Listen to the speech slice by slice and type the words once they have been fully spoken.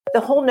The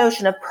whole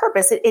notion of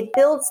purpose, it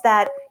builds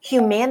that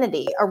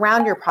humanity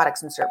around your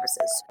products and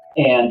services.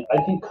 And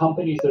I think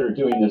companies that are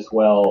doing this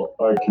well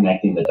are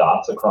connecting the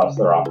dots across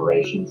their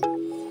operations.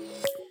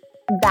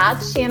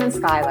 That's Shannon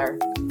Schuyler,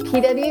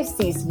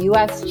 PwC's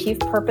U.S. Chief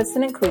Purpose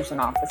and Inclusion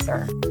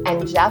Officer,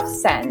 and Jeff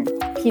Sen,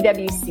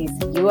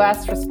 PwC's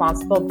U.S.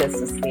 Responsible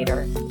Business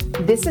Leader.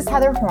 This is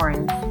Heather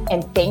Horn,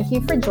 and thank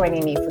you for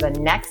joining me for the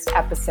next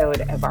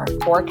episode of our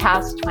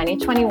Forecast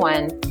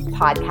 2021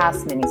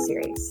 podcast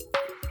miniseries.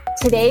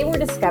 Today, we're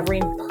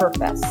discovering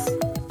purpose.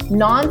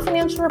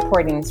 Non-financial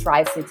reporting is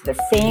rising to the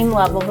same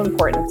level of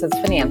importance as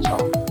financial,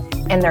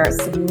 and there are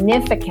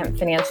significant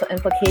financial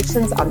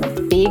implications on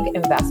the big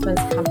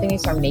investments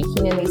companies are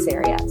making in these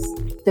areas.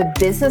 The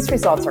business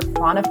results are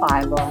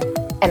quantifiable,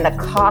 and the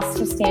cost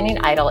of standing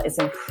idle is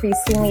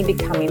increasingly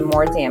becoming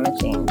more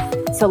damaging.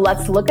 So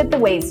let's look at the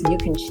ways you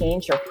can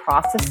change your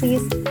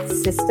processes,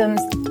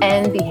 systems,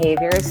 and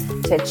behaviors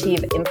to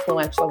achieve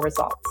influential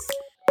results.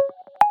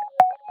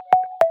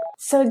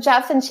 So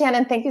Jeff and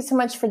Shannon, thank you so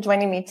much for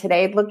joining me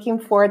today. Looking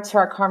forward to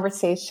our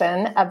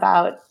conversation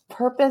about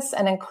purpose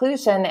and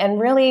inclusion and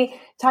really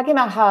talking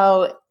about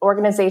how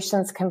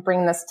organizations can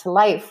bring this to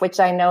life, which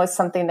I know is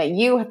something that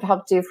you have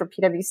helped do for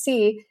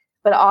PwC,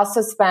 but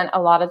also spent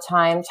a lot of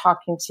time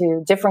talking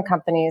to different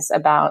companies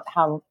about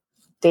how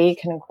they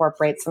can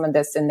incorporate some of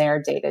this in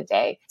their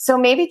day-to-day. So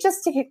maybe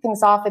just to kick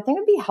things off, I think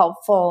it'd be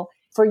helpful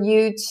for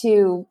you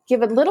to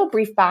give a little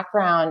brief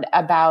background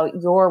about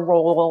your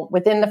role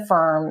within the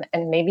firm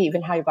and maybe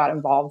even how you got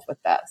involved with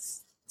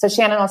this. So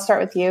Shannon, I'll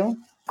start with you.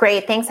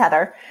 Great. Thanks,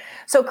 Heather.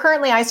 So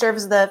currently I serve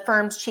as the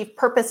firm's Chief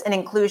Purpose and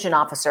Inclusion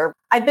Officer.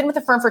 I've been with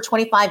the firm for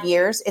 25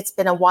 years. It's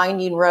been a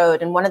winding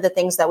road. And one of the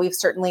things that we've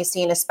certainly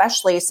seen,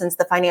 especially since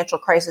the financial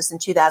crisis in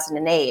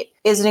 2008,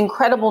 is an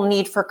incredible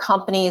need for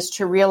companies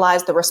to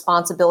realize the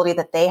responsibility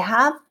that they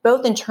have,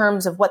 both in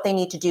terms of what they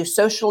need to do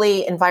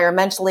socially,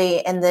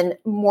 environmentally, and then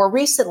more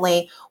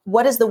recently,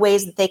 what is the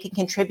ways that they can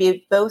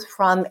contribute both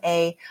from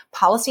a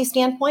policy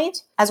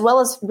standpoint, as well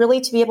as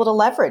really to be able to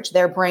leverage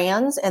their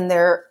brands and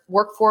their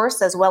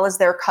workforce, as well as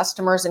their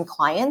customers and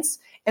clients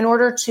in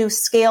order to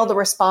scale the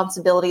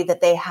responsibility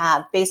that they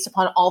have based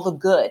upon all the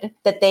good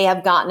that they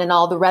have gotten and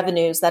all the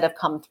revenues that have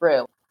come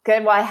through.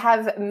 Good. Well, I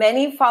have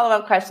many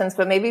follow-up questions,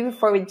 but maybe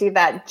before we do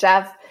that,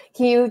 Jeff,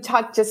 can you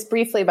talk just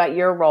briefly about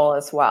your role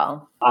as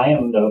well? I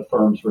am the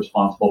firm's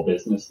responsible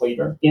business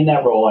leader. In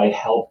that role, I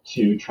help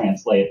to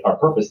translate our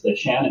purpose that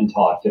Shannon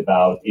talked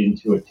about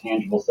into a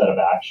tangible set of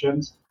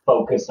actions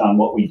focused on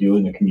what we do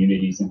in the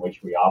communities in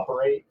which we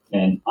operate.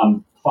 And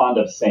I'm fond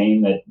of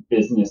saying that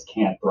business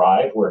can't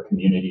thrive where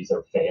communities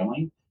are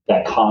failing,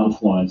 that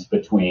confluence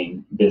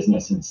between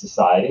business and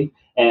society,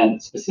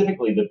 and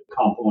specifically the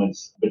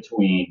confluence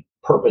between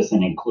purpose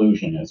and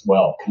inclusion as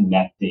well,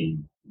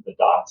 connecting the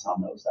dots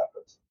on those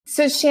efforts.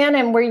 So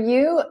Shannon, where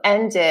you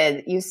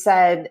ended, you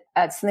said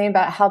something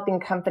about helping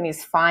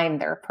companies find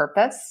their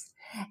purpose.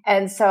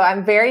 And so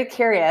I'm very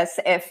curious,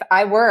 if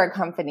I were a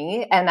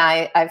company and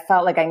I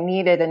felt like I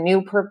needed a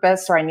new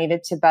purpose or I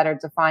needed to better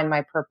define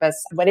my purpose,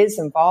 what is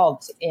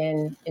involved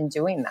in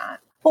doing that?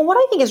 Well, what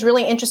I think is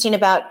really interesting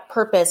about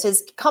purpose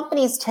is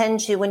companies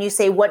tend to, when you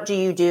say, what do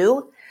you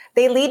do?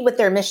 They lead with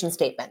their mission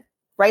statement,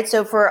 right?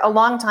 So for a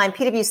long time,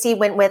 PwC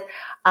went with,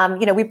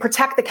 we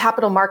protect the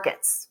capital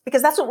markets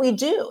because that's what we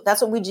do.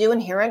 That's what we do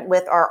inherent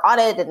with our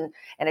audit and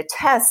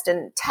attest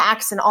and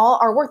tax and all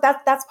our work.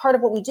 That's part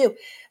of what we do.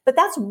 But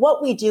that's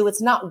what we do.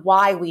 It's not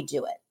why we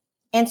do it.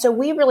 And so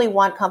we really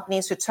want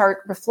companies to start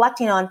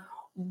reflecting on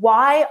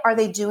why are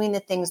they doing the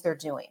things they're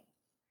doing?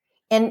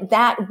 And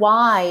that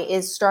why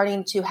is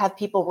starting to have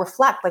people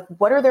reflect, like,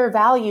 what are their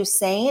values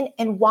saying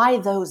and why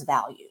those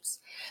values?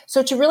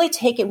 So to really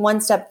take it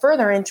one step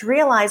further and to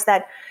realize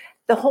that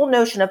the whole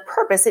notion of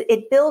purpose,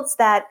 it builds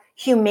that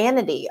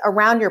humanity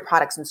around your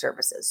products and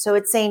services. So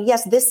it's saying,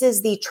 yes, this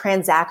is the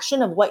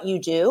transaction of what you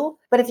do.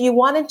 But if you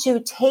wanted to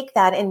take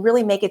that and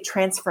really make it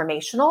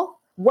transformational,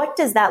 what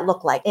does that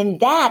look like? And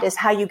that is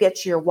how you get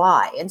to your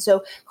why. And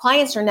so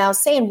clients are now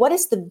saying, what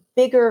is the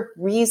bigger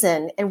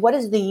reason and what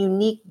is the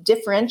unique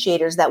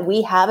differentiators that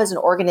we have as an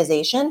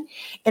organization?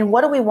 And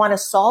what do we want to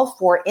solve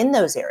for in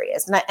those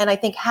areas? And I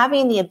think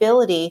having the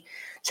ability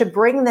to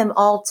bring them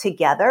all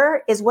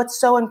together is what's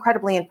so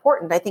incredibly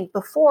important. I think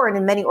before and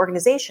in many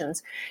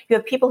organizations, you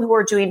have people who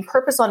are doing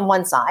purpose on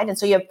one side. And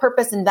so you have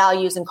purpose and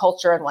values and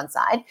culture on one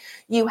side.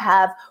 You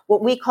have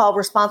what we call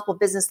responsible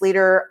business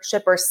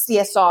leadership or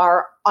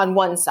CSR on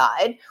one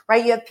side,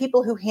 right? You have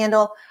people who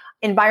handle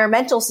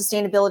environmental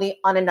sustainability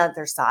on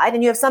another side.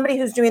 And you have somebody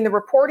who's doing the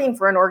reporting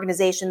for an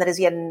organization that is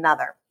yet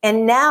another.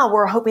 And now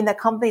we're hoping that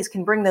companies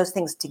can bring those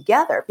things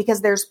together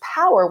because there's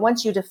power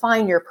once you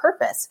define your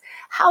purpose.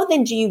 How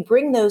then do you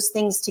bring those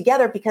things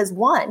together? Because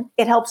one,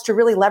 it helps to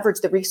really leverage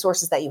the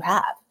resources that you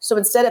have. So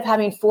instead of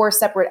having 4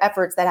 separate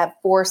efforts that have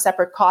 4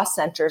 separate cost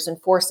centers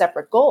and 4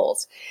 separate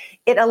goals,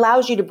 it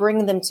allows you to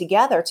bring them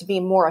together to be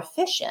more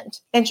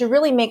efficient and to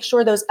really make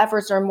sure those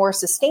efforts are more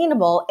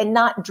sustainable and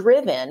not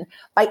driven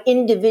by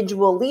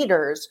individual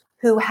leaders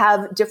who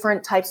have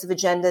different types of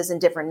agendas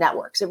and different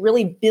networks. It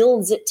really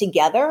builds it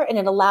together, and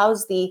it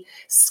allows the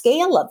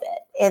scale of it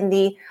and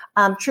the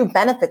true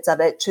benefits of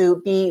it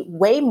to be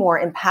way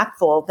more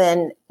impactful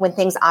than when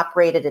things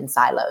operated in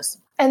silos.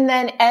 And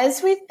then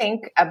as we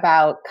think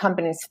about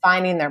companies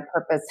finding their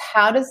purpose,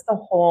 how does the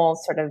whole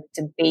sort of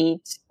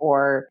debate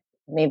or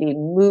maybe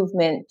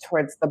movement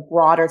towards the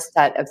broader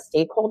set of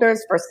stakeholders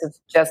versus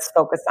just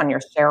focus on your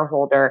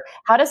shareholder,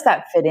 how does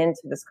that fit into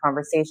this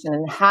conversation?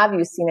 And have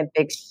you seen a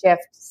big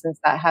shift since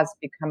that has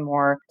become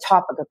more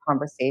topic of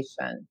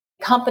conversation?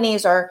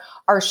 Companies are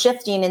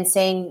shifting and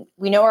saying,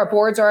 we know our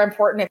boards are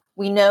important.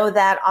 We know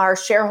that our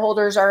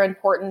shareholders are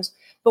important.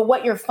 But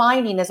what you're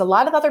finding is a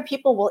lot of other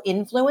people will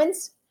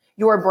influence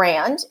your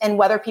brand, and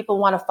whether people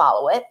want to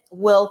follow it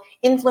will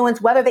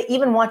influence whether they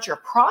even want your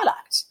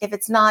product if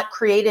it's not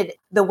created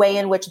the way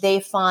in which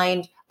they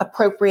find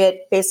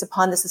appropriate based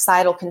upon the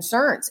societal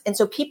concerns. And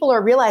so people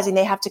are realizing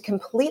they have to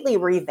completely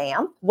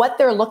revamp what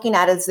they're looking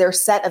at as their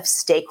set of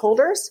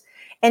stakeholders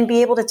and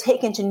be able to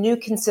take into new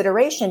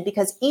consideration,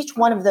 because each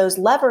one of those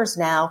levers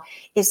now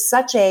is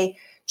such a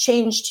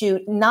change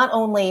to not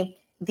only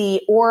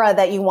the aura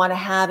that you want to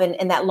have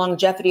and that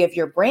longevity of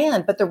your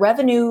brand, but the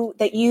revenue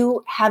that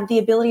you have the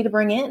ability to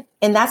bring in.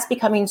 And that's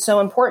becoming so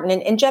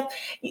important. And Jeff,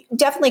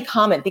 definitely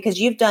comment, because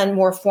you've done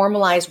more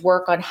formalized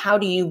work on how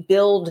do you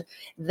build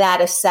that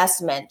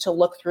assessment to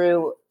look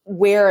through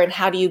where and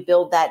how do you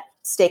build that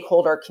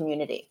stakeholder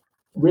community?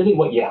 Really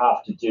what you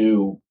have to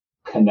do,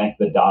 connect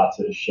the dots,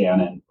 as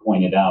Shannon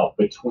pointed out,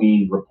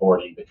 between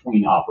reporting,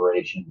 between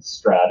operations,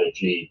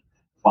 strategy,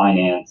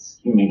 finance,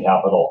 human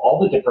capital, all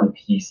the different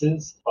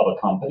pieces of a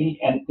company,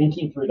 and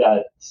thinking through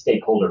that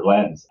stakeholder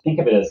lens. Think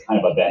of it as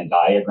kind of a Venn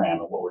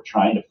diagram. And what we're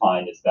trying to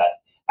find is that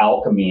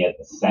alchemy at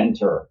the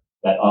center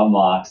that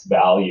unlocks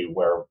value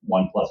where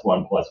 1 +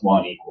 1 +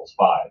 1 =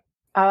 5.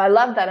 Oh, I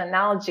love that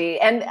analogy.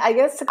 And I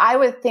guess I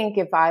would think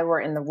if I were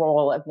in the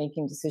role of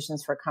making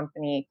decisions for a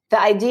company,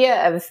 the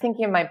idea of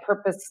thinking of my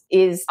purpose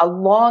is a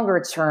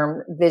longer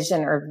term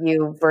vision or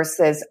view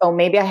versus, oh,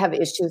 maybe I have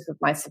issues with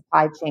my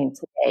supply chain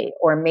today,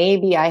 or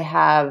maybe I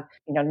have,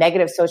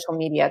 negative social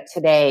media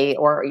today,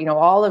 or,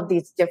 all of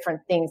these different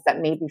things that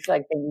maybe feel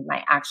like they need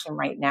my action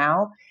right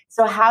now.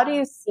 So how do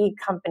you see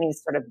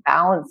companies sort of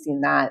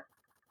balancing that?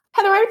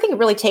 Heather, I think it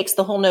really takes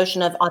the whole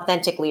notion of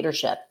authentic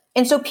leadership.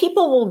 And so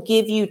people will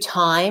give you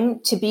time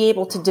to be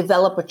able to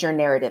develop what your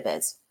narrative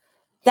is.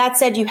 That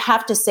said, you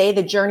have to say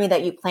the journey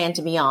that you plan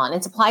to be on.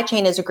 And supply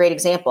chain is a great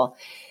example.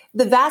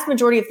 The vast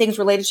majority of things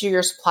related to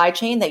your supply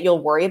chain that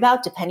you'll worry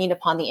about, depending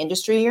upon the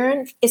industry you're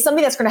in, is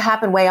something that's going to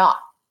happen way off.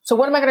 So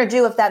what am I going to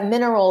do if that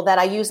mineral that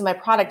I use in my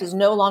product is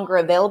no longer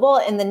available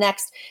in the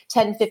next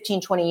 10,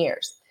 15, 20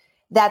 years?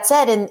 That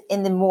said,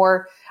 in the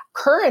more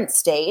current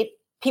state,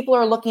 people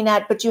are looking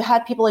at, but you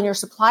have people in your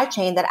supply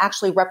chain that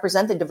actually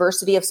represent the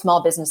diversity of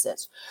small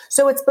businesses.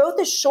 So it's both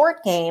a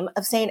short game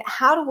of saying,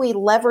 how do we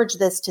leverage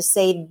this to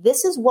say,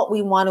 this is what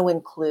we want to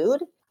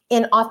include,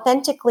 in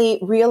authentically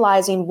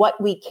realizing what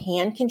we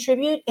can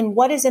contribute and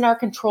what is in our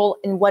control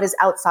and what is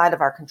outside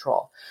of our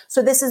control.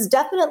 So this is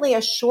definitely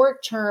a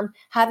short term,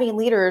 having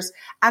leaders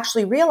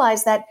actually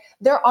realize that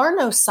there are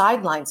no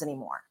sidelines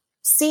anymore.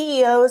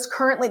 CEOs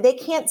currently, they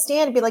can't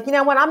stand to be like, you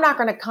know what, I'm not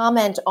going to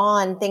comment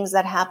on things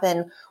that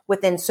happen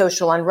within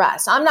social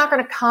unrest. I'm not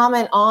going to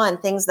comment on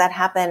things that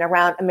happen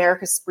around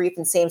America's brief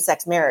and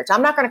same-sex marriage.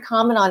 I'm not going to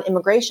comment on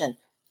immigration.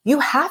 You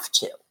have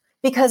to,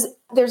 because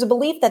there's a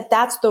belief that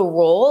that's the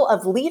role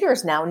of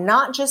leaders now,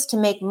 not just to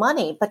make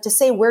money, but to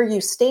say where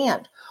you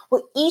stand.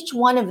 Well, each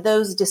one of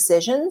those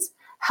decisions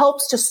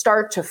helps to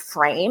start to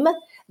frame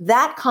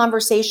that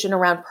conversation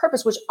around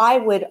purpose, which I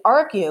would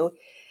argue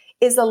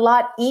is a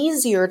lot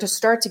easier to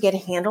start to get a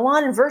handle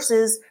on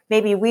versus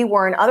maybe we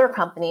were in other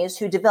companies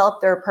who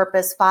developed their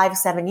purpose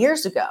 5-7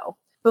 years ago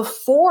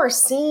before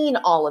seeing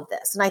all of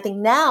this. And I think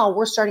now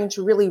we're starting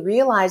to really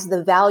realize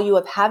the value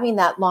of having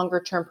that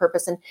longer term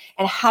purpose and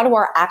how do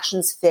our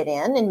actions fit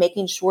in and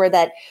making sure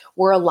that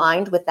we're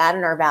aligned with that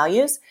and our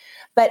values.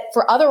 But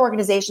for other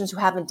organizations who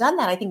haven't done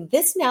that, I think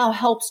this now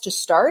helps to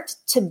start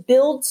to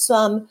build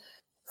some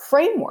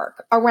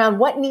framework around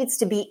what needs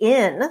to be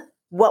in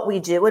what we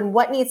do and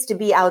what needs to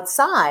be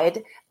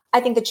outside. I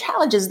think the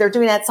challenge is they're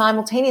doing that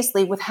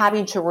simultaneously with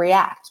having to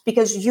react,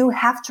 because you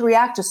have to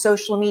react to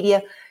social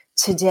media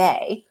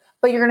today,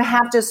 but you're going to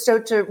have to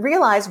start to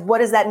realize, what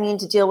does that mean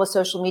to deal with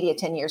social media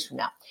 10 years from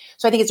now?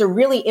 So I think it's a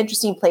really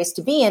interesting place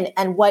to be in.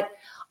 And what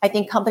I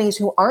think companies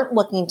who aren't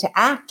looking to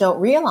act don't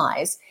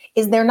realize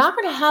is they're not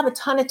going to have a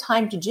ton of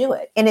time to do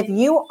it. And if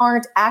you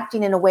aren't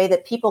acting in a way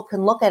that people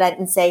can look at it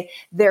and say,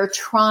 they're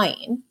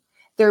trying,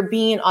 they're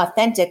being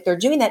authentic, they're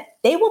doing that,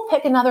 they will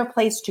pick another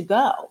place to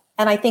go.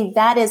 And I think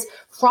that is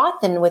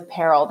fraught then with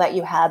peril that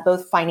you have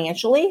both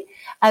financially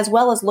as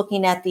well as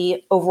looking at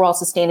the overall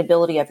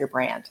sustainability of your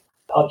brand.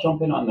 I'll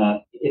jump in on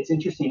that. It's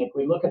interesting. If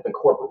we look at the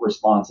corporate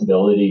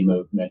responsibility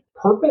movement,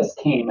 purpose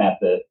came at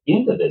the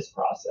end of this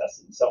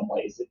process in some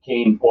ways. It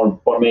came,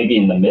 or maybe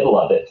in the middle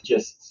of it,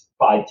 just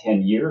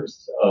 5-10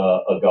 years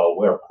ago,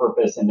 where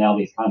purpose and now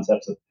these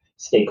concepts of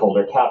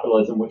stakeholder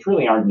capitalism, which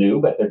really aren't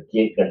new, but they're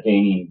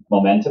gaining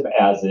momentum,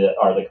 as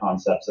are the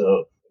concepts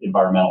of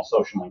environmental,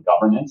 social, and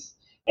governance,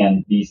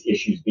 and these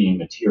issues being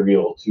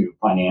material to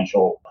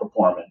financial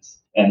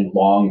performance and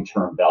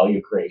long-term value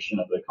creation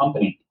of the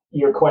company.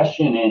 Your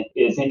question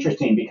is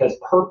interesting because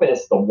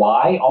purpose, the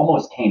why,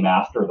 almost came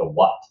after the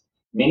what.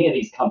 Many of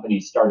these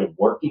companies started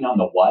working on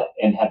the what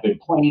and have been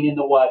playing in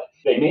the what.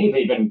 They may have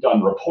even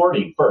done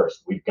reporting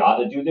first. We've got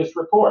to do this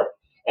report.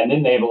 And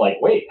then they were like,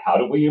 wait, how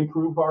do we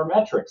improve our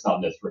metrics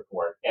on this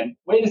report? And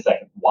wait a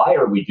second, why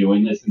are we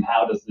doing this? And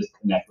how does this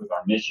connect with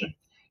our mission?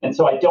 And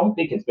so I don't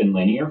think it's been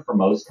linear for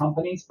most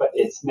companies, but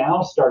it's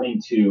now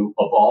starting to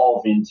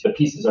evolve into the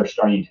pieces are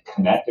starting to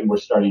connect. And we're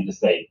starting to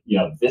say,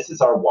 this is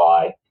our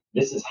why.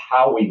 This is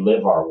how we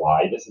live our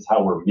why. This is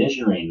how we're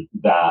measuring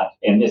that.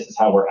 And this is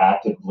how we're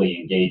actively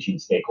engaging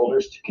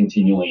stakeholders to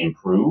continually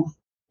improve.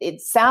 It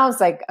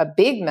sounds like a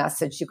big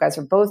message you guys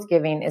are both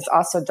giving is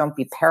also don't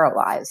be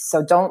paralyzed.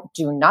 So don't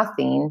do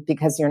nothing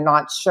because you're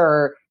not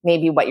sure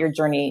maybe what your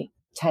journey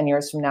 10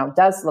 years from now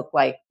does look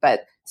like,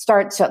 but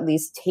start to at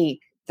least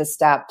take the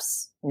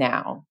steps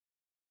now.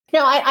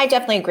 No, I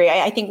definitely agree.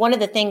 I think one of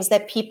the things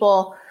that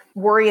people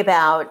worry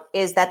about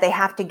is that they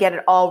have to get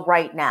it all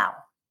right now.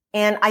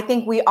 And I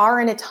think we are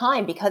in a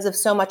time, because of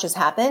so much has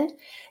happened,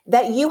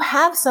 that you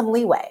have some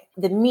leeway.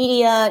 The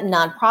media,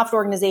 nonprofit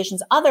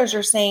organizations, others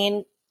are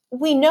saying,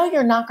 we know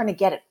you're not going to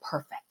get it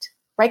perfect,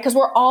 right? Because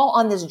we're all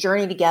on this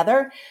journey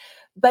together.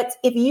 But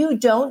if you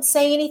don't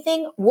say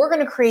anything, we're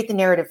going to create the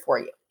narrative for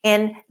you.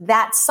 And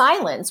that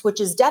silence, which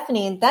is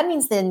deafening, that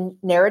means the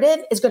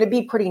narrative is going to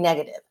be pretty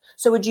negative.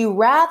 So would you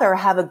rather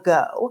have a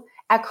go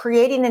at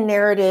creating a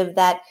narrative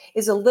that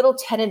is a little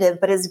tentative,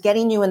 but is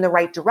getting you in the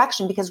right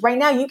direction? Because right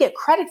now you get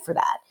credit for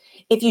that.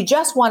 If you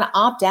just want to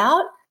opt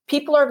out,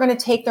 people are going to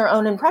take their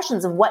own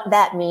impressions of what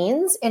that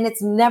means, and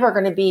it's never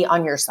going to be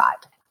on your side.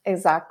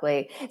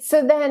 Exactly.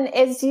 So then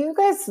as you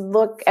guys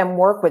look and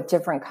work with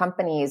different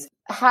companies,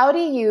 how do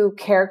you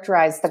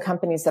characterize the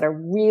companies that are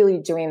really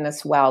doing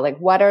this well? Like,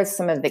 what are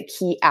some of the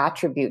key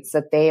attributes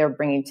that they are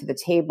bringing to the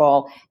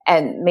table?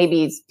 And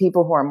maybe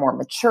people who are more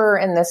mature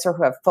in this or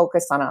who have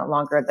focused on it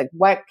longer, like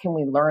what can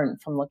we learn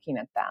from looking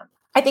at them?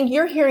 I think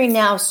you're hearing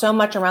now so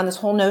much around this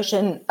whole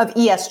notion of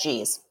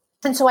ESGs.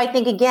 And so I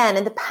think, again,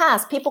 in the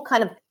past, people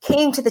kind of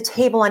came to the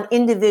table on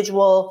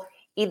individual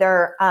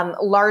either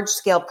large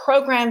scale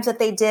programs that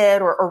they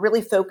did or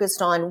really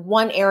focused on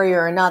one area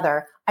or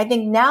another. I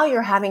think now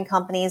you're having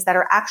companies that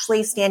are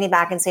actually standing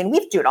back and saying, we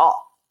have to do it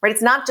all, right?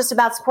 It's not just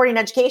about supporting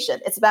education.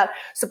 It's about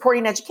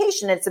supporting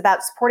education. It's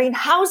about supporting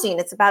housing.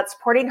 It's about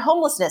supporting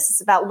homelessness.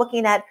 It's about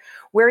looking at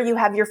where you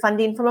have your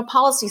funding from a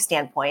policy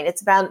standpoint.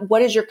 It's about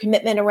what is your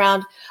commitment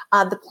around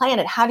the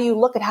planet? How do you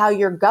look at how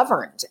you're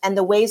governed and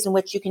the ways in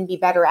which you can be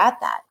better at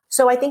that?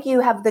 So I think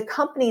you have the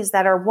companies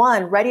that are,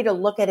 one, ready to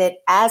look at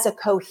it as a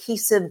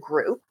cohesive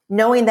group,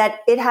 knowing that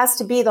it has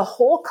to be the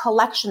whole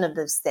collection of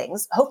those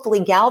things, hopefully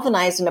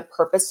galvanized in a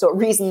purpose, so a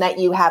reason that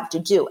you have to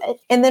do it.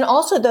 And then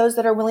also those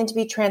that are willing to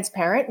be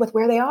transparent with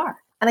where they are.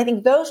 And I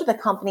think those are the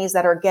companies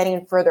that are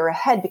getting further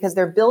ahead because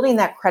they're building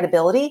that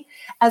credibility,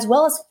 as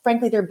well as,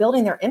 frankly, they're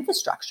building their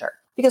infrastructure.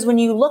 Because when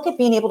you look at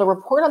being able to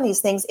report on these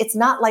things, it's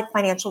not like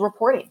financial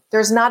reporting.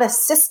 There's not a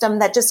system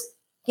that just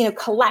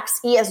collects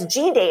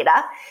ESG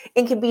data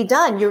and can be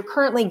done. You're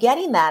currently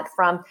getting that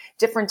from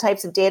different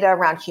types of data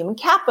around human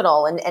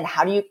capital and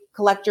how do you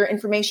collect your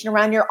information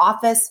around your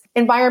office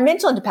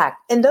environmental impact.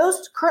 And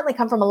those currently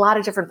come from a lot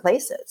of different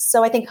places.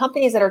 So I think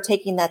companies that are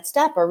taking that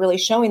step are really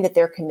showing that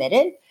they're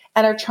committed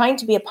and are trying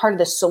to be a part of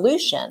the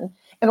solution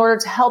in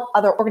order to help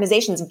other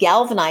organizations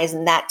galvanize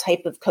in that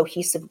type of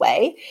cohesive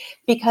way,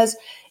 because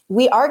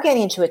we are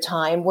getting to a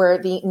time where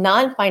the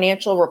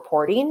non-financial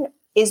reporting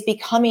is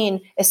becoming,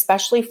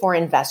 especially for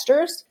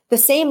investors, the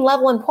same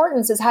level of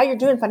importance as how you're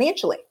doing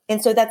financially.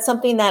 And so that's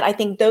something that I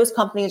think those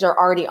companies are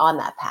already on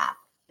that path.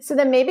 So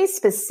then maybe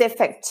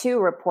specific to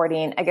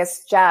reporting, I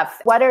guess,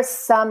 Jeff, what are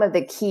some of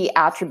the key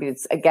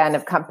attributes, again,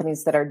 of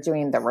companies that are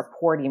doing the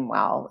reporting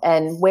well?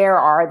 And where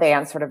are they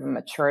on sort of a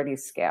maturity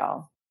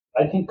scale?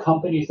 I think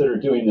companies that are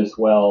doing this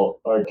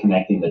well are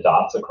connecting the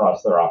dots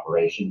across their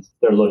operations.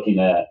 They're looking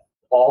at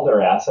all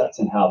their assets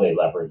and how they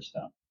leverage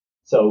them.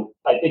 So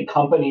I think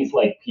companies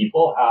like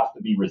people have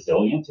to be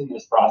resilient in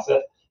this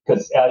process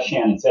because, as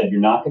Shannon said,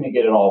 you're not going to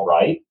get it all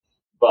right.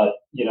 But,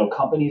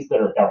 companies that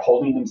are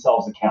holding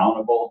themselves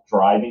accountable,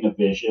 driving a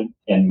vision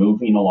and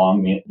moving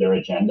along their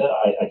agenda,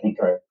 I think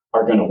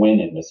are going to win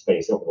in this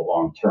space over the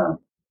long term.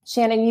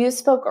 Shannon, you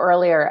spoke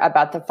earlier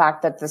about the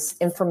fact that this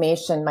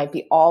information might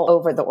be all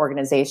over the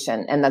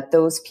organization and that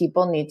those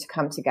people need to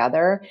come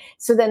together.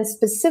 So then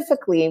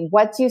specifically,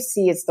 what do you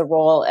see as the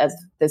role as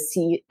the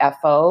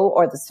CFO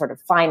or the sort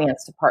of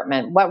finance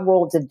department? What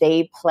role did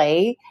they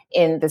play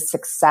in the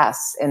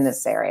success in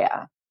this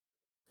area?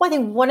 Well, I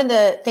think one of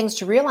the things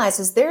to realize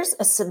is there's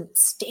a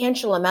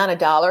substantial amount of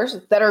dollars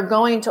that are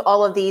going to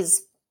all of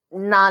these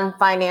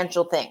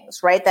non-financial things,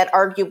 right? That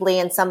arguably,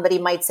 and somebody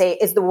might say,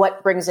 is the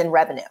what brings in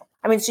revenue.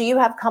 I mean, so you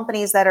have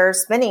companies that are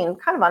spending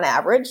kind of on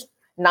average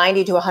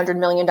 $90 to $100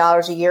 million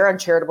a year on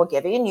charitable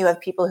giving. You have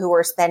people who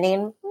are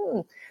spending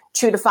 $2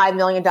 to $5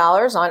 million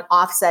on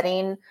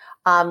offsetting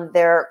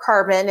their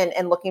carbon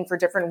and looking for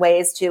different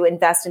ways to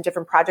invest in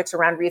different projects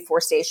around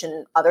reforestation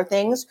and other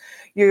things.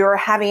 You're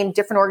having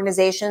different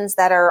organizations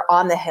that are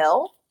on the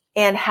Hill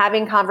and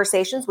having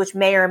conversations which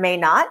may or may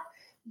not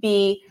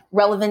be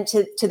relevant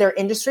to their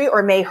industry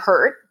or may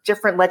hurt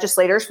different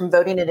legislators from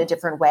voting in a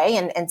different way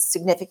and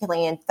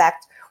significantly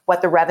affect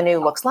what the revenue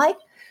looks like.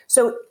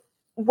 So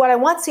what I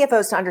want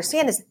CFOs to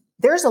understand is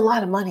there's a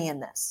lot of money in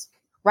this,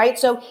 right?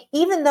 So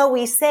even though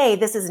we say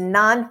this is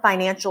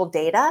non-financial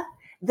data,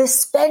 the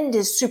spend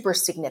is super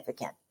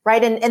significant,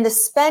 right? And the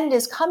spend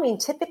is coming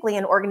typically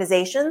in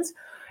organizations,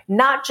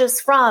 not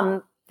just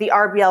from the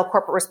RBL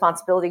corporate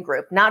responsibility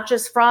group, not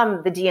just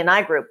from the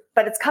D&I group,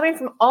 but it's coming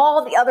from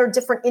all the other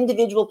different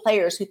individual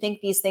players who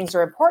think these things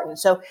are important.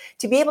 So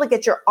to be able to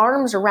get your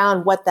arms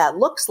around what that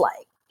looks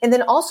like, and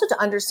then also to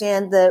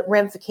understand the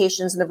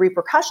ramifications and the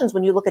repercussions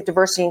when you look at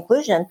diversity and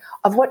inclusion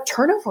of what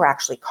turnover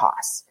actually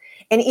costs.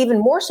 And even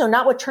more so,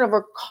 not what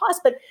turnover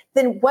costs, but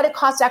then what it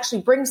costs to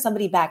actually bring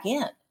somebody back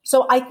in.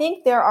 So I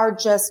think there are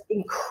just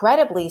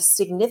incredibly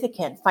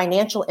significant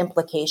financial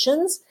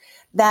implications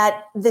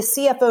that the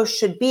CFO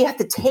should be at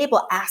the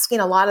table asking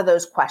a lot of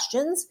those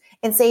questions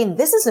and saying,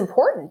 this is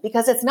important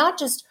because it's not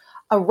just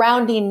a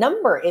rounding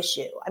number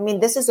issue. I mean,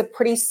 this is a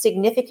pretty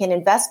significant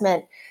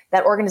investment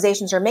that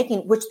organizations are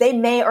making, which they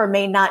may or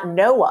may not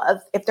know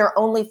of if they're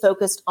only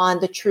focused on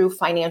the true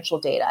financial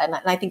data. And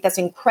I think that's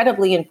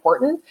incredibly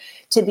important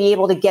to be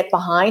able to get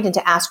behind and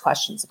to ask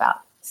questions about.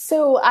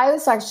 So I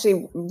was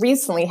actually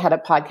recently had a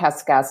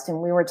podcast guest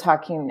and we were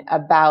talking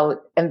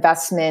about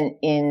investment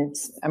in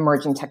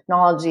emerging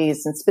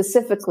technologies. And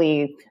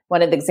specifically,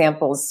 one of the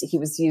examples he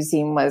was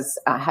using was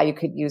how you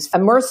could use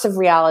immersive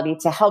reality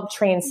to help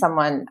train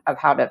someone of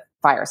how to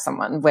fire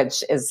someone,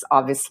 which is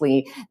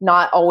obviously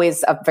not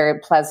always a very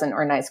pleasant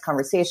or nice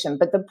conversation.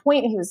 But the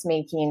point he was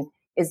making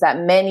is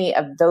that many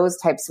of those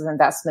types of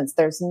investments,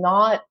 there's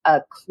not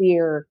a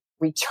clear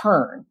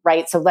return,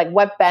 right? So like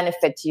what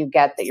benefit do you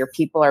get that your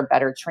people are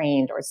better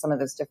trained or some of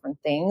those different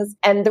things?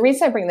 And the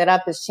reason I bring that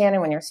up is,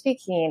 Shannon, when you're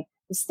speaking,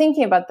 is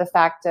thinking about the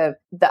fact of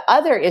the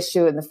other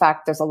issue and the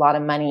fact there's a lot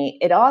of money.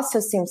 It also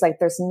seems like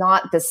there's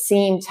not the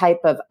same type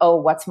of, oh,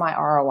 what's my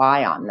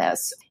ROI on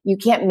this? You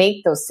can't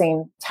make those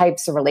same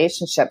types of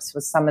relationships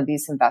with some of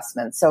these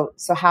investments.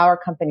 So how are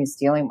companies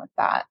dealing with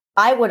that?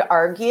 I would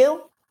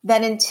argue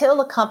that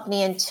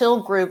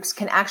until groups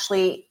can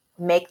actually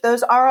make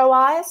those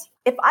ROIs,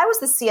 if I was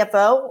the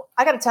CFO,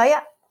 I got to tell you,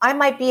 I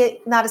might be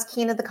not as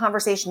keen at the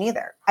conversation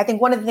either. I think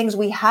one of the things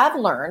we have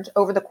learned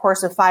over the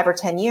course of 5 or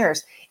 10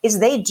 years is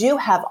they do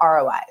have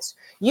ROIs.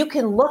 You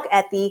can look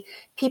at the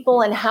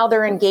people and how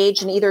they're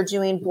engaged in either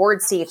doing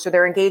board seats or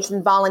they're engaged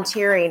in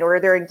volunteering or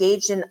they're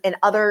engaged in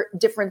other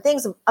different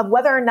things of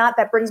whether or not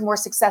that brings more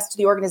success to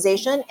the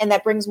organization and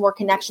that brings more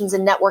connections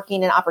and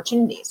networking and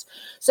opportunities.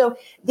 So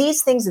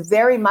these things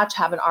very much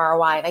have an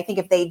ROI. And I think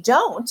if they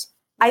don't,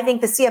 I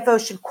think the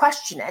CFO should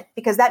question it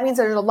because that means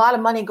there's a lot of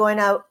money going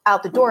out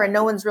the door and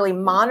no one's really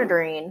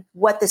monitoring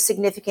what the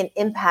significant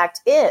impact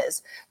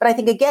is. But I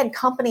think, again,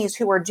 companies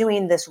who are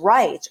doing this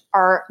right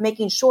are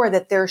making sure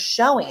that they're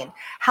showing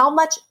how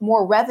much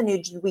more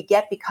revenue did we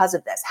get because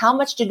of this? How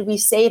much did we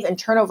save in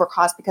turnover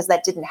costs because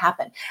that didn't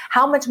happen?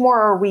 How much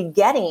more are we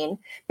getting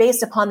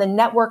based upon the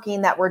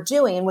networking that we're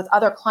doing with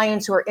other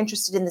clients who are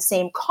interested in the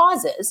same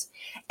causes?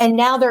 And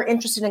now they're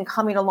interested in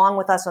coming along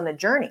with us on the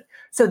journey.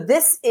 So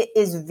this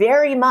is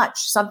very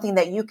much something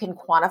that you can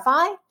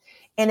quantify.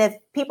 And if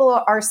people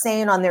are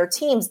saying on their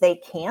teams they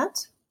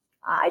can't,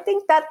 I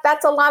think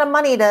that's a lot of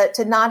money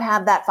to not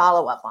have that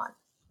follow-up on.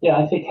 Yeah,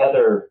 I think,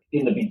 Heather,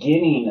 in the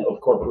beginning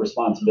of corporate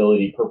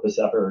responsibility, purpose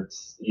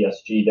efforts,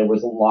 ESG, there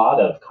was a lot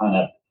of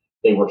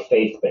they were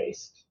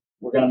faith-based.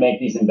 We're going to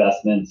make these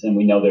investments and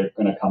we know they're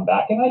going to come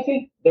back. And I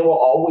think there will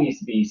always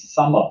be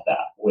some of that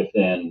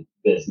within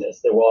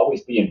business. There will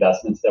always be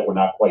investments that we're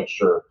not quite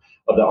sure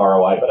of the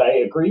ROI. But I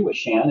agree with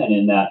Shannon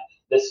in that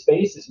this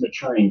space is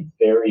maturing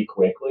very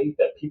quickly,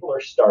 that people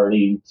are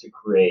starting to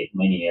create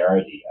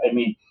linearity. I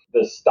mean,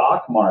 the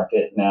stock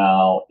market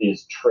now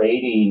is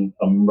trading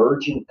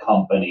emerging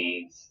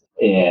companies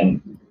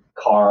in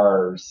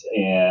cars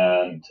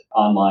and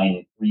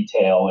online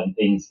retail and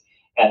things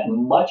at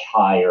much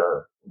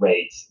higher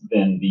rates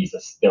than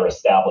their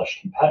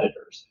established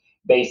competitors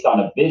based on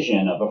a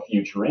vision of a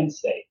future end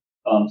state.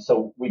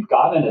 So we've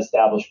got an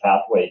established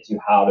pathway to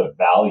how to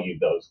value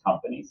those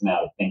companies and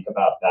how to think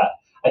about that.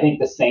 I think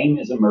the same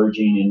is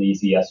emerging in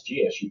these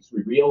ESG issues.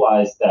 We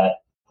realize that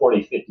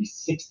 40, 50,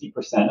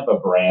 60% of a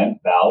brand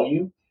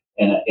value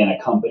and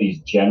a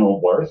company's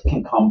general worth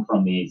can come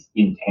from these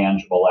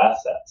intangible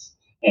assets.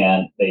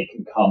 And they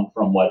can come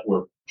from what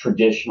we're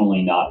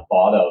traditionally not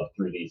thought of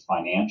through these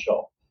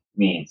financial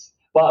means.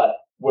 But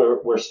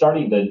we're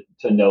starting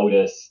to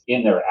notice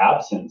in their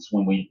absence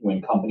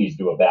when companies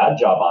do a bad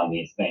job on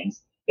these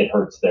things, it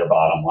hurts their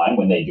bottom line.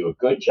 When they do a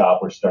good job,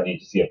 we're starting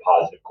to see a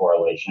positive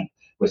correlation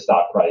with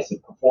stock price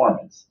and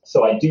performance.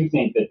 So I do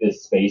think that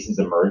this space is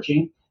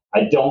emerging.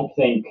 I don't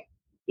think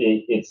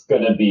it's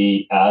going to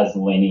be as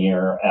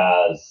linear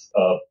as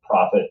a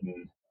profit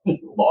and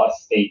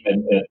loss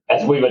statement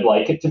as we would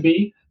like it to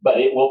be, but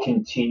it will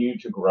continue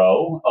to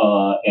grow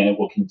and it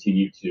will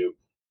continue to,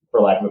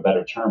 for lack of a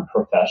better term,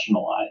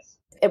 professionalize.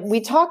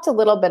 We talked a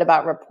little bit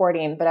about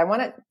reporting, but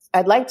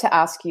I'd like to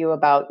ask you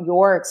about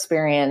your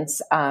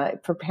experience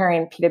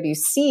preparing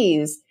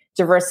PwC's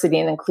Diversity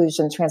and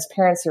Inclusion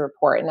Transparency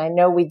Report. And I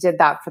know we did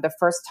that for the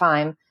first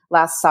time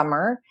last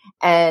summer,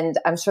 and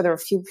I'm sure there were a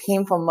few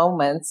painful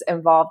moments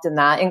involved in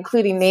that,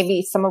 including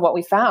maybe some of what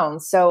we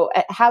found. So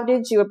how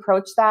did you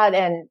approach that,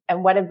 and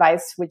what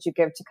advice would you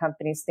give to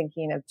companies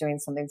thinking of doing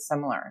something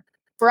similar?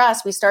 For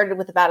us, we started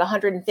with about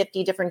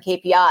 150 different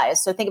KPIs.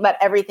 So think about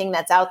everything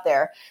that's out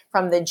there,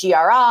 from the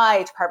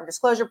GRI, Carbon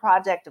Disclosure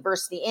Project,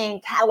 Diversity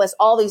Inc., Catalyst,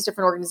 all these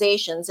different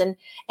organizations. And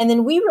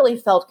then we really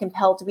felt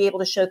compelled to be able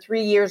to show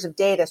 3 years of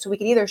data. So we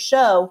could either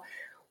show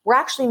we're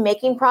actually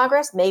making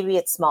progress, maybe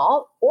it's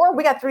small, or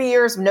we got 3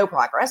 years of no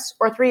progress,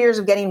 or 3 years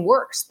of getting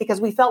worse, because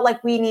we felt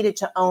like we needed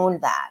to own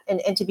that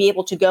and to be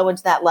able to go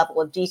into that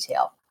level of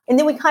detail. And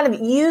then we kind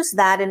of use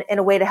that in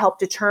a way to help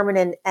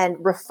determine and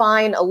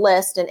refine a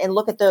list and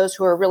look at those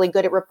who are really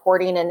good at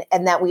reporting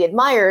and that we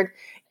admired.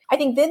 I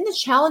think then the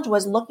challenge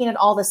was looking at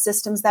all the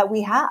systems that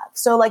we have.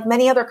 So like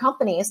many other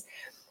companies,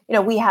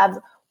 we have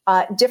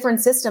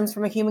different systems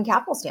from a human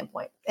capital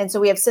standpoint. And so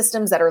we have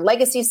systems that are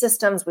legacy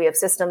systems. We have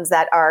systems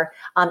that are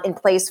in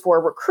place for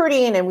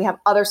recruiting, and we have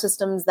other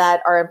systems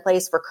that are in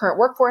place for current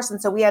workforce.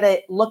 And so we had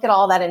to look at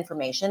all that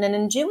information. And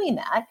in doing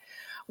that,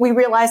 we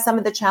realized some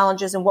of the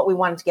challenges and what we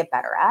wanted to get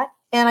better at.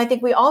 And I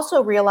think we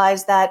also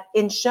realized that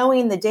in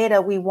showing the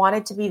data, we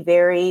wanted to be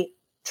very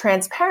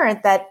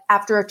transparent that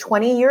after a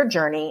 20-year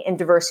journey in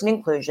diversity and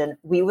inclusion,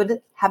 we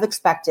would have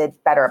expected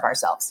better of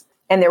ourselves.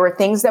 And there were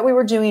things that we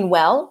were doing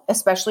well,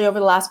 especially over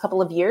the last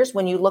couple of years.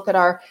 When you look at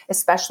our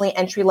especially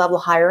entry-level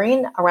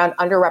hiring around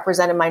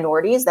underrepresented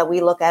minorities that we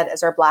look at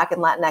as our Black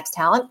and Latinx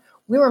talent,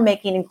 we were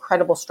making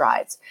incredible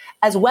strides,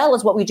 as well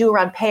as what we do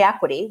around pay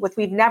equity, which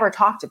we've never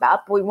talked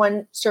about, but we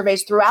run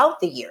surveys throughout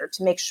the year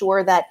to make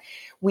sure that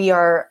we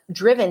are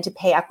driven to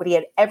pay equity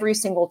at every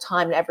single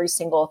time and every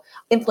single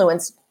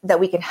influence that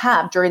we can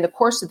have during the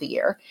course of the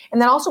year.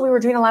 And then also we were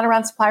doing a lot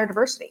around supplier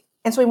diversity.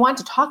 And so we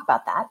wanted to talk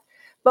about that.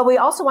 But we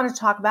also wanted to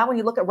talk about, when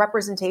you look at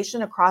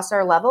representation across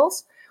our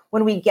levels,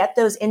 when we get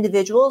those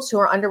individuals who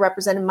are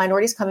underrepresented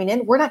minorities coming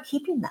in, we're not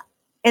keeping them.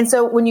 And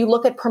so when you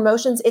look at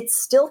promotions, it's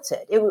stilted.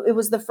 It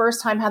was the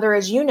first time, Heather,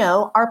 as you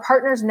know, our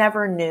partners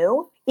never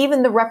knew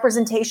even the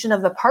representation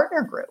of the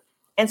partner group.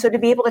 And so to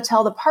be able to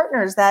tell the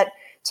partners that,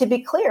 to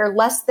be clear,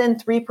 less than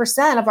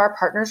 3% of our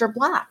partners are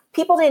Black.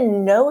 People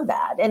didn't know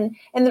that. And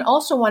then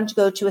also wanted to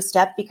go to a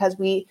step because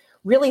we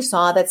really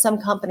saw that some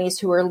companies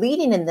who are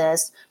leading in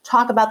this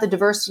talk about the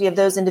diversity of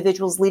those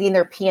individuals leading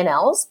their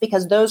P&Ls,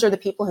 because those are the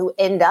people who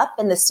end up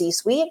in the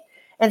C-suite.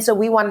 And so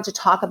we wanted to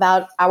talk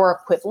about our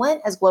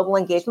equivalent as global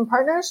engagement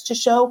partners to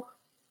show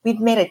we've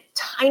made a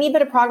tiny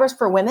bit of progress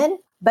for women,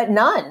 but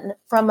none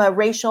from a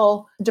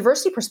racial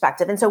diversity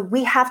perspective. And so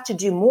we have to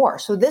do more.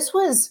 So this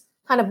was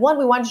kind of one,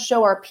 we wanted to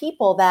show our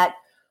people that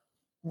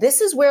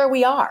this is where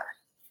we are.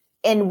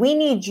 And we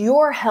need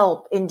your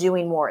help in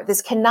doing more.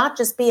 This cannot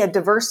just be a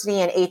diversity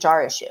and HR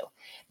issue.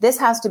 This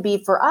has to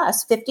be, for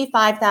us,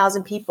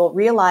 55,000 people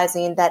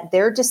realizing that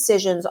their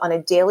decisions on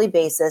a daily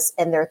basis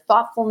and their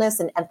thoughtfulness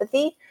and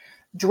empathy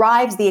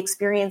drives the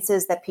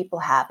experiences that people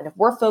have. And if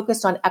we're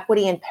focused on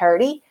equity and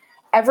parity,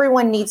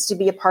 everyone needs to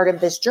be a part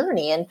of this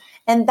journey.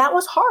 And that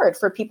was hard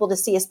for people to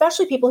see,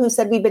 especially people who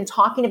said, we've been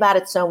talking about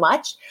it so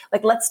much,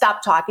 like, let's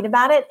stop talking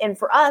about it. And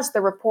for us, the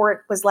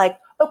report was like,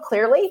 oh,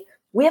 clearly,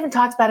 we haven't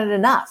talked about it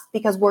enough,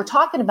 because we're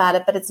talking about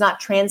it, but it's not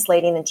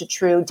translating into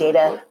true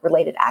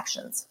data-related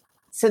actions.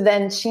 So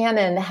then,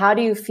 Shannon, how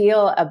do you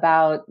feel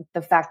about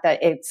the fact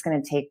that it's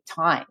going to take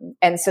time?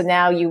 And so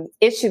now you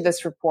issue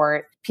this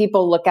report,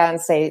 people look at it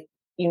and say,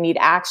 you need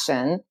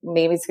action.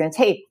 Maybe it's going to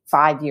take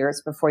 5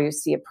 years before you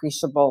see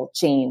appreciable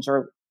change,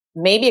 or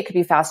maybe it could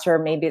be faster, or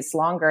maybe it's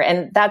longer.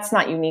 And that's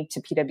not unique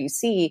to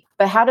PwC.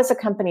 But how does a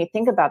company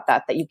think about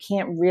that you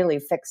can't really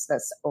fix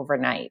this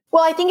overnight?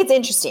 Well, I think it's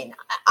interesting.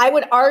 I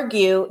would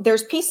argue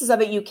there's pieces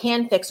of it you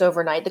can fix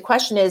overnight. The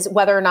question is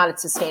whether or not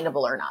it's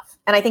sustainable or not.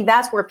 And I think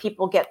that's where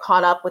people get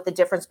caught up with the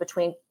difference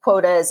between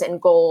quotas and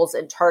goals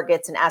and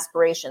targets and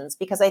aspirations,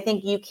 because I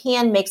think you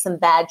can make some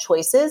bad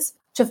choices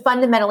to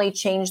fundamentally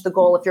change the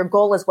goal if your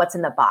goal is what's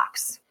in the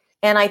box.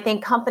 And I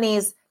think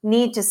companies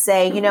need to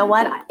say, you know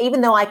what,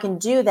 even though I can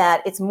do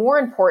that, it's more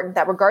important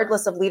that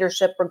regardless of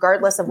leadership,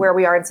 regardless of where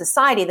we are in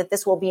society, that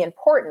this will be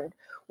important,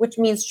 which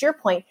means, to your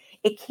point,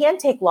 it can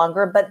take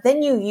longer, but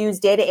then you use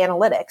data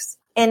analytics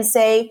and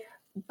say,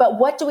 but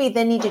what do we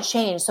then need to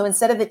change? So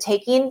instead of it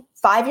taking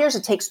 5 years,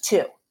 it takes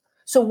 2.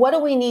 So what do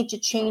we need to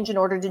change in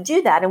order to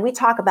do that? And we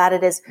talk about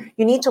it as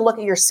you need to look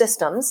at your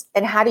systems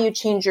and how do you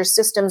change your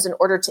systems in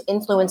order to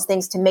influence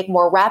things to make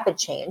more rapid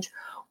change.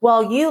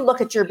 Well, you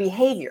look at your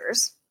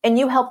behaviors and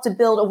you help to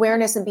build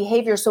awareness and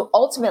behavior. So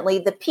ultimately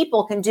the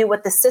people can do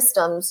what the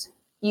systems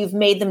you've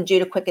made them do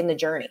to quicken the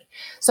journey.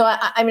 So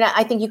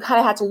I think you kind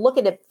of have to look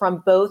at it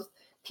from both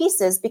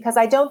pieces because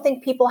I don't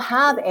think people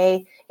have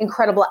a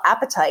incredible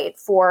appetite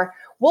for,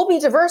 we'll be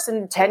diverse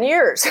in 10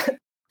 years.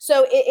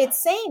 So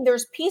it's saying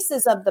there's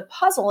pieces of the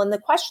puzzle. And the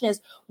question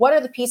is, what are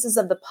the pieces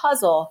of the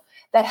puzzle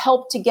that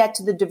help to get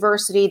to the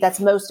diversity that's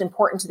most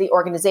important to the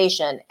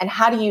organization? And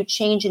how do you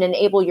change and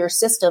enable your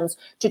systems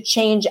to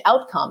change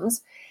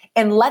outcomes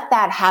and let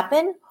that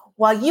happen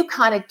while you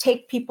kind of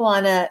take people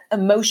on an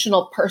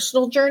emotional,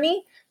 personal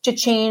journey to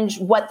change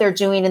what they're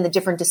doing and the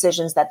different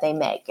decisions that they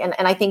make. And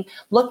I think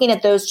looking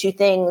at those two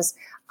things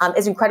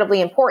is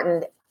incredibly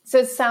important. So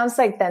it sounds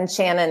like then,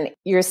 Shannon,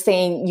 you're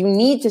saying you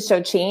need to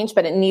show change,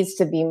 but it needs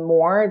to be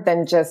more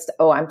than just,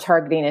 oh, I'm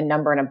targeting a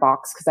number in a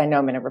box because I know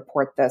I'm going to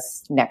report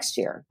this next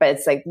year. But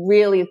it's like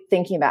really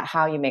thinking about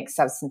how you make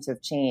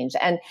substantive change.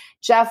 And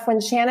Jeff, when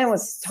Shannon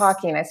was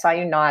talking, I saw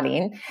you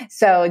nodding.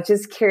 So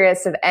just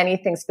curious of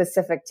anything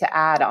specific to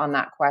add on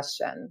that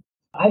question.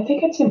 I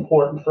think it's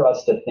important for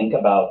us to think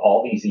about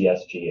all these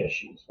ESG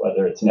issues,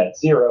 whether it's net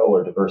zero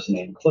or diversity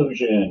and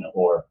inclusion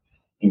or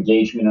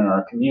engagement in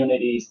our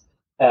communities,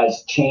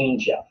 as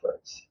change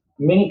efforts.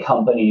 Many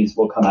companies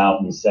will come out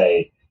and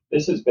say,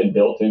 this has been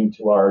built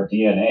into our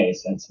DNA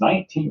since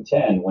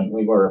 1910 when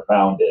we were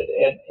founded.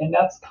 And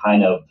that's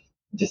kind of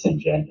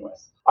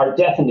disingenuous. Our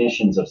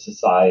definitions of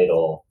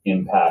societal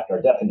impact,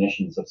 our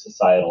definitions of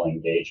societal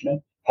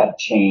engagement have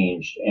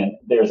changed. And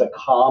there's a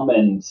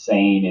common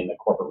saying in the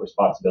corporate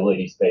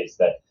responsibility space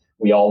that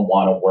we all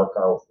want to work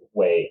our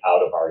way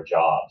out of our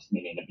jobs,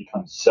 meaning it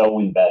becomes so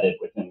embedded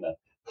within the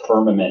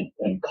firmament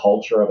and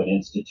culture of an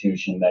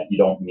institution that you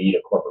don't need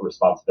a corporate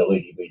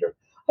responsibility leader.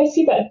 I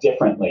see that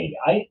differently.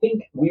 I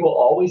think we will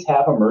always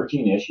have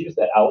emerging issues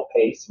that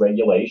outpace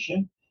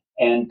regulation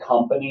and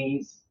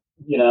companies,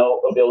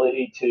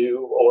 ability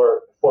to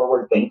or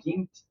forward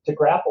thinking to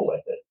grapple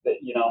with it. That,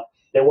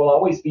 there will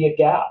always be a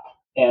gap.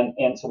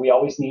 And so we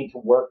always need to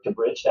work to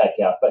bridge that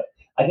gap. But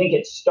I think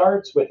it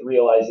starts with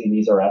realizing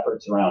these are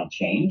efforts around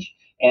change.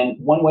 And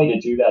one way to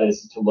do that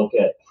is to look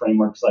at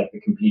frameworks like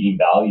the competing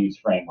values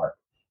framework.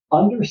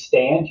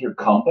 Understand your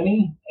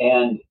company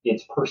and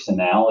its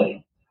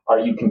personality. Are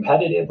you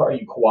competitive? Are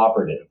you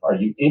cooperative? Are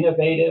you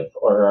innovative?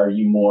 Or are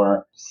you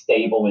more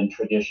stable and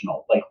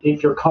traditional? Like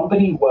if your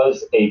company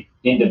was an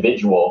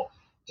individual,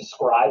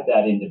 describe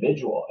that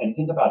individual and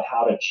think about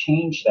how to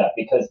change that,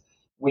 because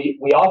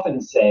we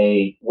often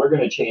say we're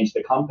going to change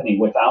the company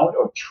without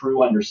a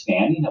true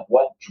understanding of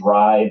what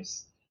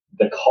drives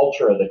the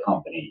culture of the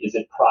company. Is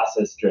it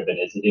process driven?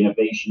 Is it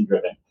innovation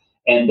driven?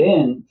 And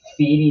then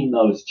feeding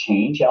those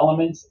change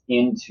elements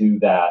into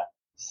that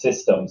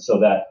system so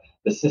that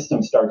the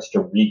system starts to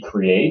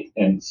recreate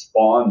and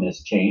spawn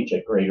this change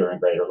at greater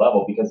and greater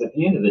level. Because at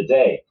the end of the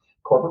day,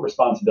 corporate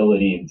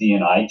responsibility and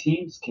D&I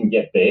teams can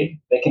get big.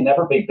 They can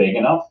never be big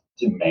enough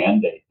to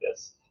mandate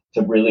this,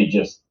 to really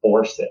just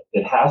force it.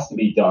 It has to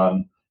be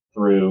done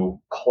through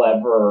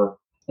clever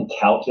and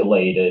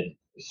calculated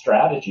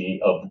strategy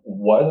of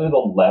what are the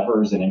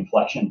levers and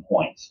inflection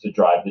points to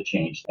drive the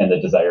change and the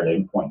desired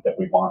endpoint that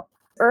we want.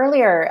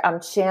 Earlier,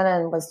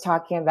 Shannon was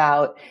talking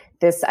about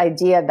this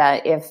idea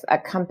that if a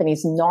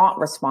company's not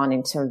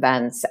responding to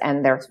events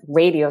and they're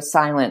radio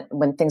silent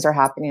when things are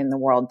happening in the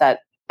world,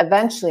 that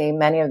eventually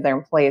many of their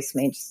employees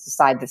may just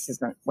decide this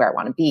isn't where I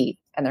want to be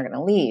and they're going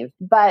to leave.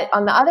 But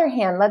on the other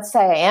hand, let's say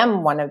I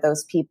am one of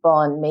those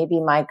people and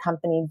maybe my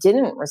company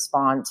didn't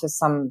respond to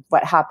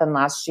what happened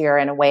last year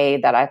in a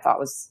way that I thought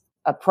was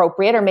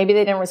appropriate, or maybe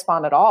they didn't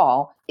respond at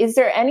all. Is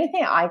there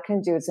anything I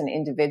can do as an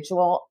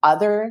individual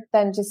other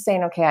than just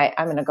saying, okay,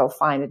 I'm going to go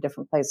find a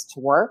different place to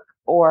work?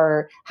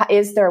 Or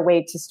is there a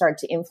way to start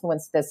to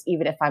influence this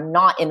even if I'm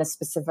not in a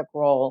specific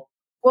role?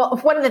 Well,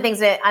 one of the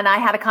things and I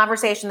had a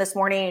conversation this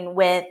morning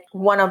with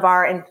one of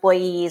our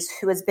employees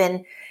who has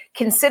been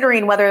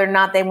considering whether or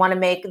not they want to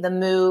make the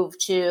move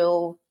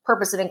to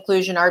purpose and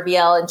inclusion,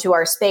 RBL, into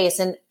our space.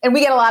 And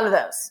we get a lot of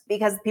those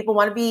because people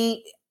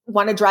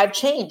want to drive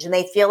change and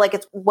they feel like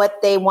it's what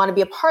they want to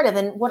be a part of.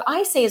 And what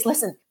I say is,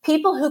 listen,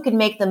 people who can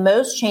make the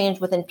most change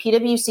within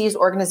PwC's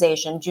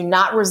organization do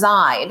not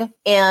reside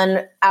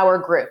in our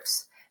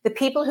groups. The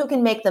people who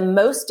can make the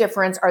most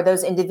difference are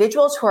those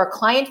individuals who are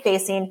client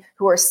facing,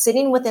 who are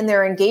sitting within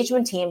their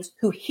engagement teams,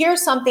 who hear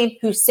something,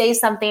 who say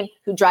something,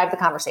 who drive the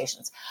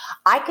conversations.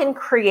 I can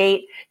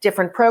create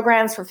different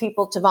programs for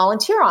people to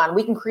volunteer on.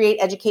 We can create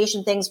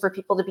education things for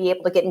people to be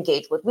able to get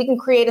engaged with. We can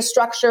create a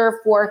structure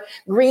for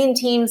green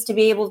teams to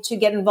be able to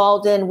get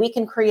involved in. We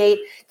can create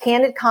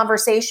candid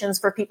conversations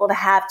for people to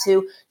have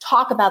to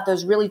talk about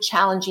those really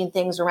challenging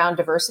things around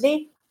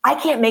diversity. I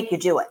can't make you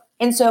do it.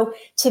 And so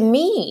to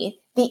me,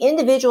 the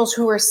individuals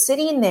who are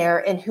sitting there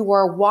and who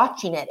are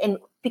watching it, and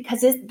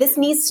because this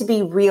needs to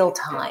be real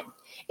time.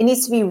 It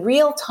needs to be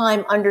real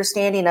time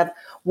understanding of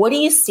what do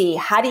you see?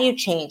 How do you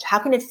change? How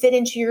can it fit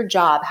into your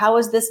job? How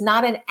is this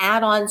not an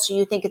add-on so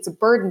you think it's a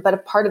burden, but a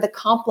part of the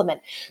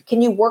complement?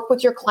 Can you work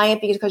with your client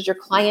because your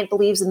client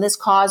believes in this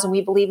cause and we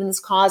believe in this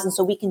cause, and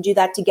so we can do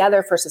that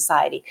together for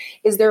society?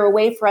 Is there a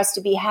way for us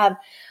to have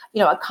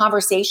a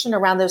conversation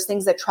around those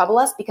things that trouble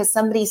us because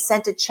somebody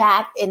sent a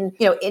chat in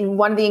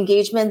one of the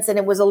engagements and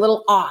it was a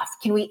little off?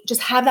 Can we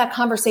just have that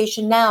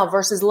conversation now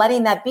versus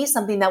letting that be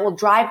something that will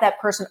drive that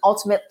person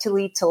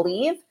ultimately to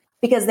leave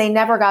because they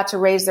never got to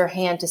raise their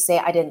hand to say,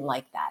 I didn't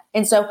like that.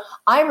 And so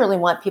I really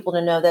want people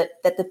to know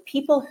that the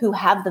people who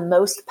have the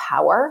most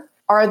power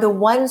are the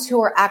ones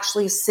who are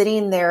actually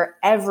sitting there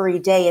every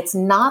day. It's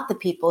not the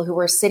people who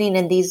are sitting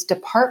in these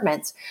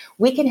departments.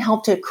 We can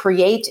help to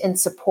create and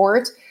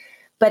support,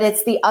 but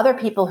it's the other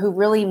people who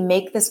really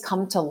make this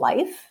come to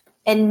life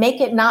and make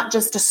it not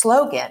just a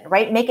slogan,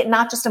 right? Make it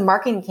not just a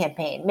marketing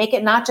campaign, make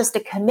it not just a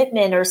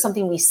commitment or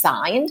something we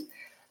signed,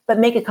 but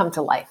make it come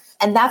to life.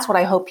 And that's what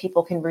I hope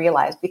people can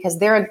realize because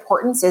their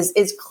importance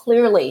is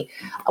clearly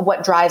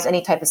what drives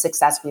any type of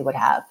success we would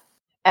have.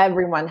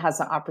 Everyone has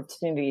an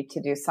opportunity to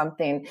do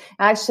something.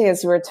 Actually,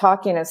 as we were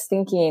talking, I was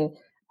thinking,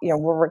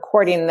 we're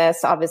recording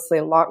this, obviously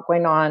a lot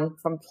going on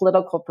from a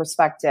political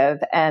perspective.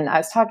 And I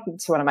was talking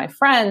to one of my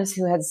friends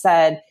who had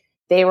said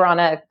they were on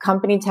a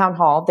company town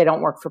hall. They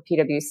don't work for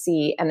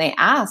PwC. And they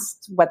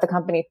asked what the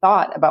company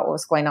thought about what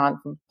was going on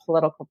from a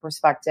political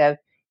perspective.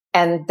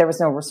 And there was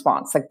no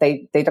response. Like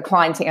they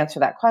declined to answer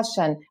that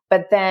question.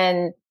 But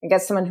then I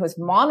guess someone who was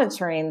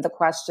monitoring the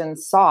question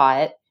saw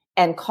it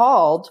and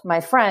called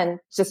my friend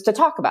just to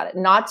talk about it,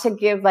 not to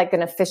give like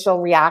an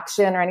official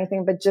reaction or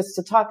anything, but just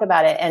to talk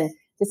about it. And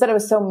they said it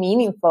was so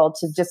meaningful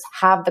to just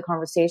have the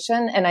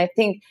conversation. And I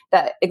think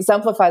that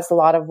exemplifies a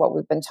lot of what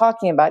we've been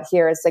talking about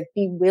here is like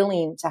be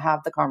willing to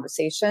have the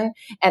conversation.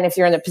 And if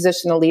you're in a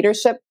position of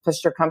leadership,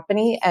 push your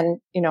company and,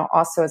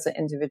 also as an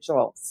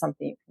individual,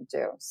 something you can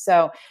do.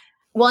 So,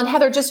 well, and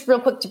Heather, just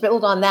real quick to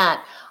build on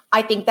that,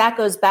 I think that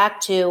goes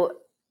back to,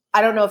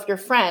 I don't know if your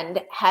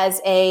friend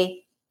has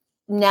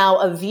now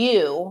a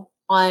view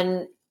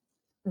on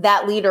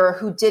that leader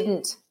who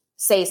didn't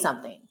say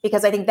something,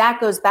 because I think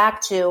that goes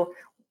back to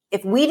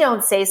if we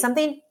don't say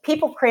something,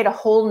 people create a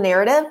whole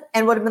narrative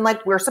and would have been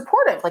like, we're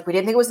supportive. Like we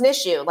didn't think it was an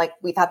issue. Like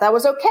we thought that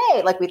was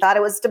okay. Like we thought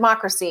it was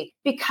democracy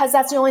because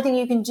that's the only thing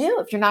you can do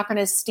if you're not going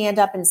to stand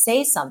up and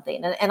say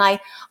something. And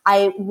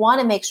I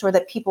want to make sure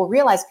that people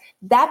realize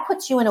that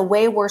puts you in a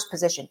way worse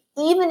position.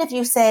 Even if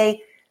you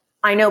say,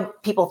 I know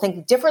people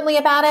think differently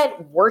about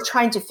it. We're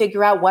trying to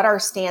figure out what our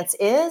stance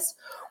is.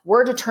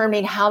 We're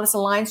determining how this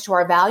aligns to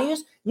our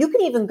values. You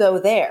can even go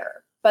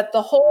there. But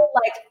the whole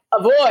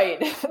avoid,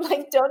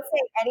 don't say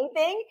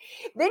anything,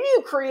 then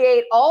you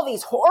create all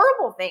these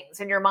horrible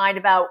things in your mind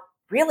about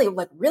really,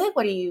 what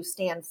do you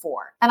stand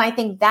for? And I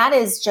think that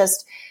is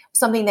just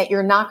something that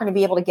you're not going to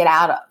be able to get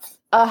out of.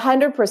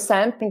 100%.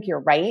 I think you're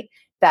right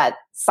that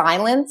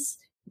silence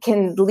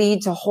can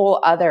lead to a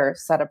whole other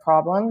set of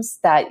problems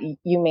that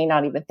you may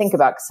not even think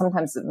about. Because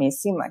sometimes it may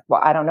seem like,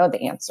 well, I don't know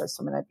the answer,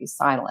 so I'm going to be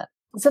silent.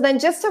 So then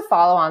just to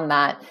follow on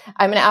that,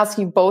 I'm going to ask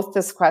you both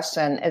this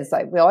question is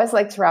we always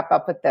like to wrap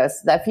up with this,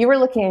 that if you were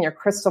looking in your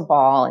crystal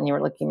ball and you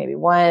were looking maybe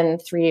 1,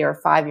 3, or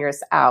 5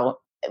 years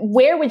out,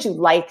 where would you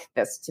like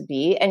this to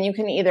be? And you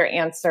can either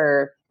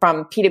answer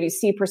from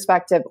PwC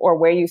perspective or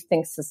where you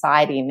think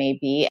society may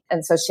be.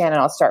 And so Shannon,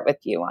 I'll start with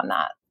you on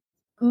that.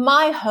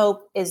 My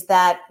hope is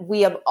that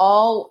we have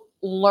all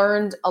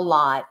learned a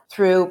lot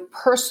through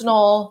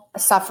personal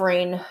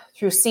suffering,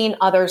 through seeing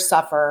others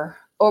suffer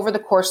over the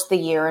course of the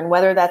year. And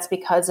whether that's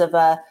because of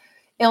a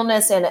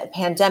illness and a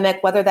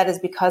pandemic, whether that is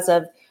because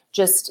of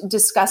just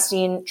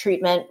disgusting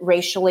treatment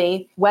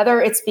racially,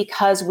 whether it's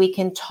because we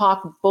can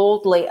talk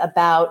boldly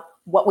about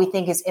what we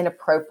think is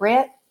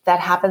inappropriate that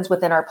happens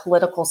within our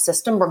political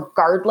system,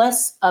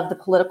 regardless of the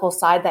political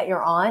side that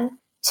you're on.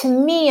 To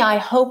me, I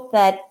hope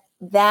that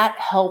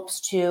helps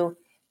to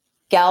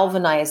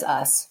galvanize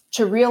us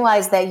to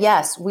realize that,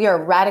 yes, we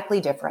are radically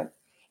different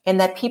and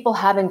that people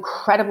have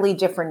incredibly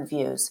different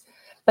views,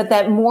 but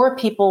that more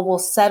people will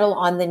settle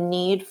on the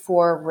need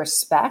for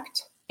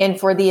respect and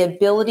for the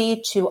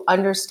ability to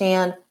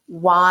understand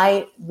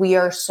why we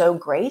are so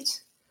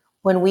great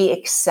when we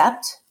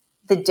accept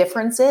the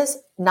differences,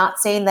 not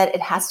saying that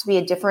it has to be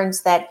a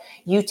difference that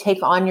you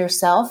take on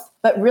yourself,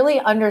 but really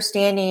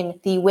understanding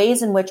the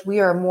ways in which we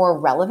are more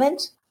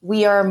relevant,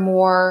 we are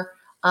more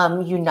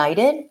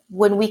united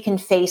when we can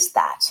face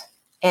that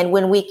and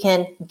when we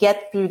can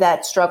get through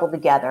that struggle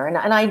together. And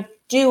I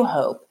do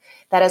hope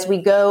that as we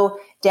go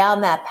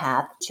down that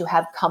path to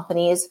have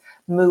companies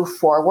move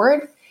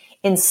forward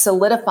in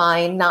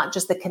solidifying not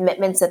just the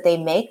commitments that they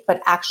make,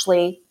 but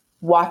actually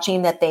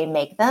watching that they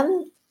make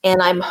them.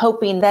 And I'm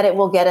hoping that it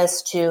will get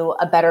us to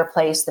a better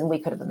place than we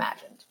could have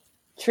imagined.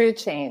 True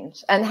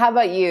change. And how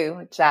about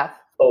you, Jeff?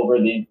 Over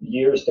the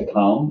years to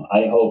come,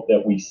 I hope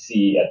that we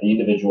see at the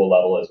individual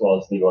level as well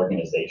as the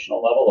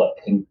organizational level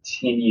a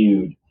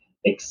continued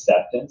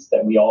acceptance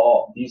that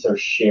these are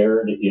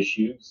shared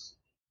issues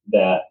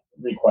that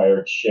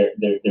require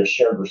they're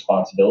shared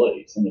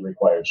responsibilities and they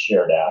require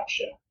shared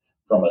action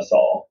from us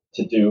all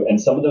to do. And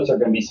some of those are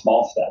going to be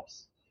small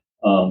steps.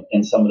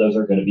 And some of those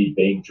are going to be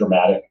big,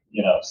 dramatic,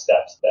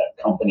 steps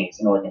that companies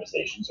and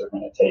organizations are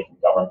going to take and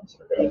governments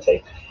are going to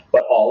take.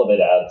 But all of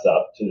it adds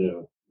up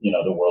to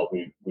the world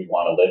we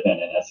want to live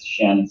in. And as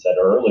Shannon said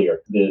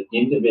earlier, the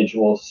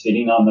individual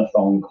sitting on the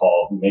phone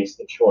call who makes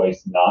the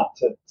choice not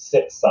to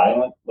sit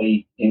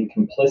silently in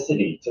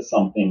complicity to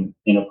something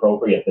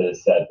inappropriate that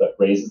is said, but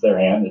raises their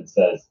hand and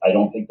says, I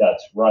don't think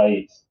that's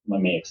right.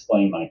 Let me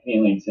explain my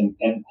feelings, and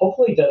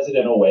hopefully does it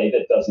in a way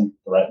that doesn't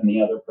threaten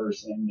the other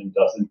person and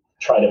doesn't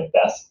try to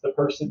best the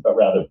person, but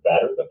rather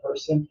better the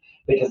person,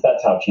 because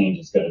that's how change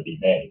is going to be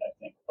made. I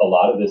think a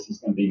lot of this is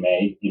going to be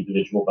made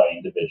individual by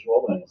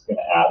individual, and it's going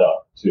to add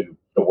up to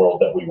the world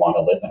that we want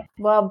to live in.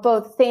 Well,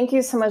 both, thank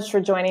you so much for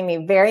joining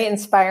me. Very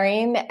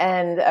inspiring,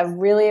 and I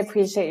really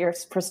appreciate your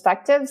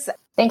perspectives.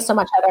 Thanks so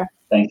much, Heather.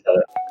 Thanks,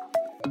 Heather.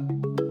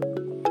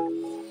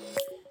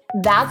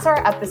 That's our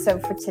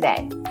episode for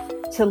today.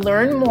 To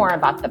learn more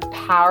about the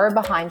power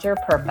behind your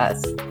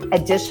purpose,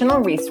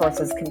 additional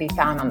resources can be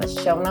found on the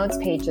show notes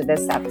page of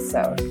this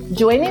episode.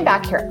 Join me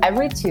back here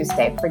every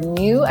Tuesday for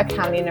new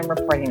accounting and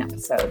reporting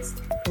episodes.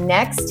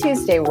 Next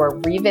Tuesday, we're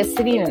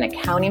revisiting an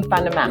accounting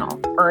fundamental,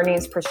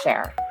 earnings per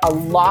share. A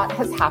lot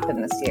has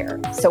happened this year.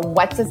 So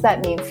what does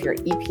that mean for your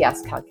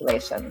EPS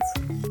calculations?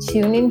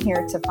 Tune in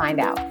here to find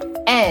out.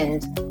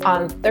 And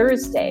on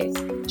Thursdays,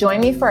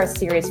 join me for our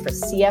series for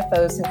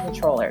CFOs and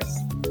controllers.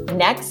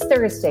 Next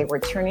Thursday, we're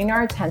turning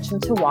our attention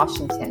to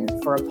Washington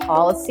for a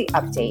policy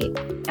update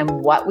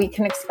and what we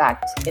can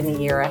expect in the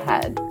year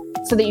ahead.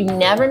 So that you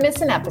never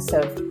miss an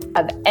episode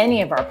of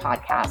any of our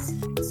podcasts,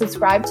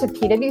 subscribe to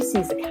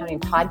PwC's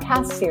Accounting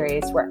Podcast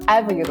series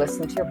wherever you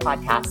listen to your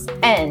podcasts.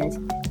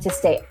 And to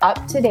stay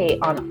up to date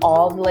on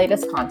all the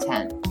latest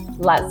content,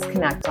 let's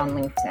connect on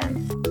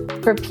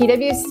LinkedIn. For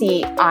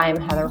PwC, I'm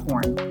Heather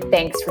Horn.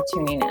 Thanks for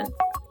tuning in.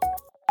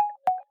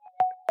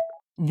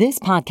 This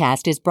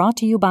podcast is brought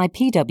to you by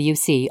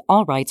PwC,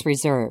 all rights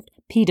reserved.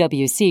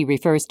 PwC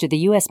refers to the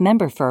U.S.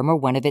 member firm or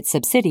one of its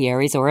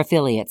subsidiaries or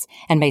affiliates,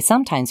 and may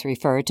sometimes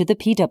refer to the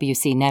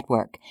PwC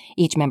network.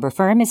 Each member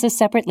firm is a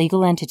separate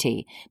legal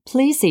entity.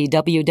 Please see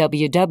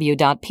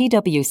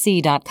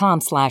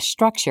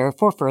www.pwc.com/structure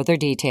for further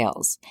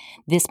details.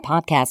 This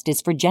podcast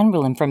is for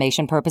general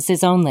information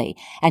purposes only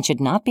and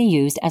should not be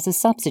used as a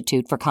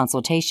substitute for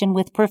consultation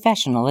with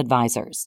professional advisors.